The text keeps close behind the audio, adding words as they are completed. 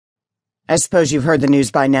"I suppose you've heard the news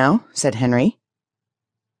by now," said Henry.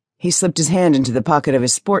 He slipped his hand into the pocket of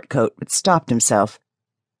his sport coat, but stopped himself.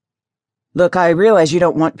 "Look, I realize you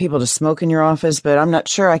don't want people to smoke in your office, but I'm not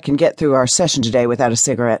sure I can get through our session today without a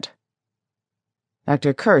cigarette."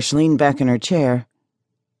 Dr. Kirsch leaned back in her chair.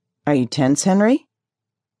 "Are you tense, Henry?"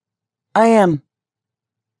 "I am."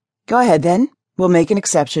 "Go ahead, then. We'll make an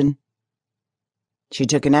exception." She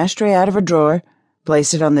took an ashtray out of her drawer,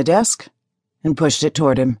 placed it on the desk, and pushed it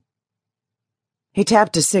toward him. He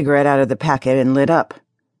tapped a cigarette out of the packet and lit up.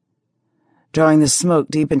 Drawing the smoke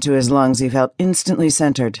deep into his lungs, he felt instantly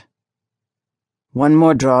centered. One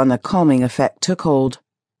more draw and the calming effect took hold.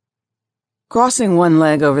 Crossing one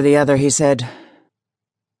leg over the other, he said,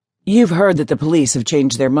 "You've heard that the police have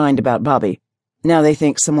changed their mind about Bobby. Now they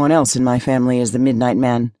think someone else in my family is the Midnight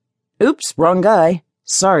Man. Oops, wrong guy.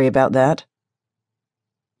 Sorry about that."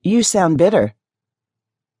 "You sound bitter."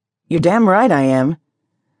 "You're damn right I am.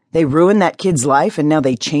 They ruined that kid's life and now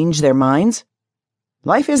they change their minds?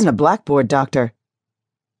 Life isn't a blackboard, Doctor.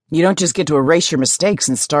 You don't just get to erase your mistakes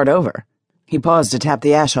and start over." He paused to tap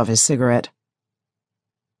the ash off his cigarette.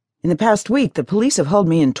 "In the past week, the police have hauled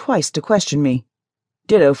me in twice to question me.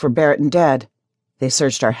 Ditto for Barrett and Dad. They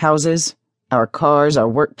searched our houses, our cars, our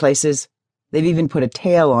workplaces. They've even put a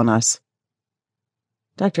tail on us."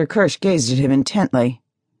 Dr. Kirsch gazed at him intently.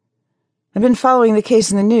 "I've been following the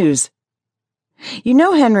case in the news. You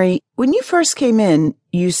know, Henry, when you first came in,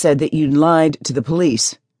 you said that you'd lied to the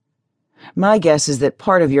police. My guess is that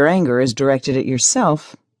part of your anger is directed at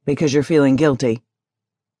yourself because you're feeling guilty.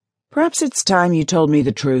 Perhaps it's time you told me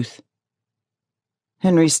the truth."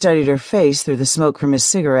 Henry studied her face through the smoke from his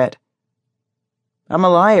cigarette. "I'm a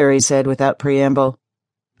liar," he said without preamble.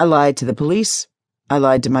 "I lied to the police. I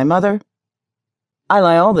lied to my mother. I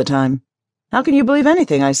lie all the time. How can you believe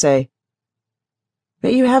anything I say?"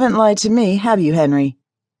 "But you haven't lied to me, have you, Henry?"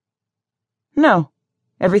 "No.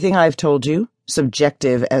 Everything I've told you,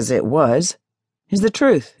 subjective as it was, is the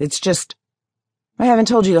truth. It's just, I haven't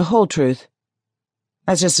told you the whole truth.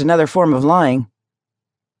 That's just another form of lying."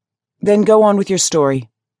 "Then go on with your story.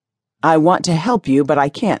 I want to help you, but I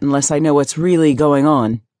can't unless I know what's really going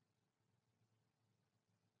on."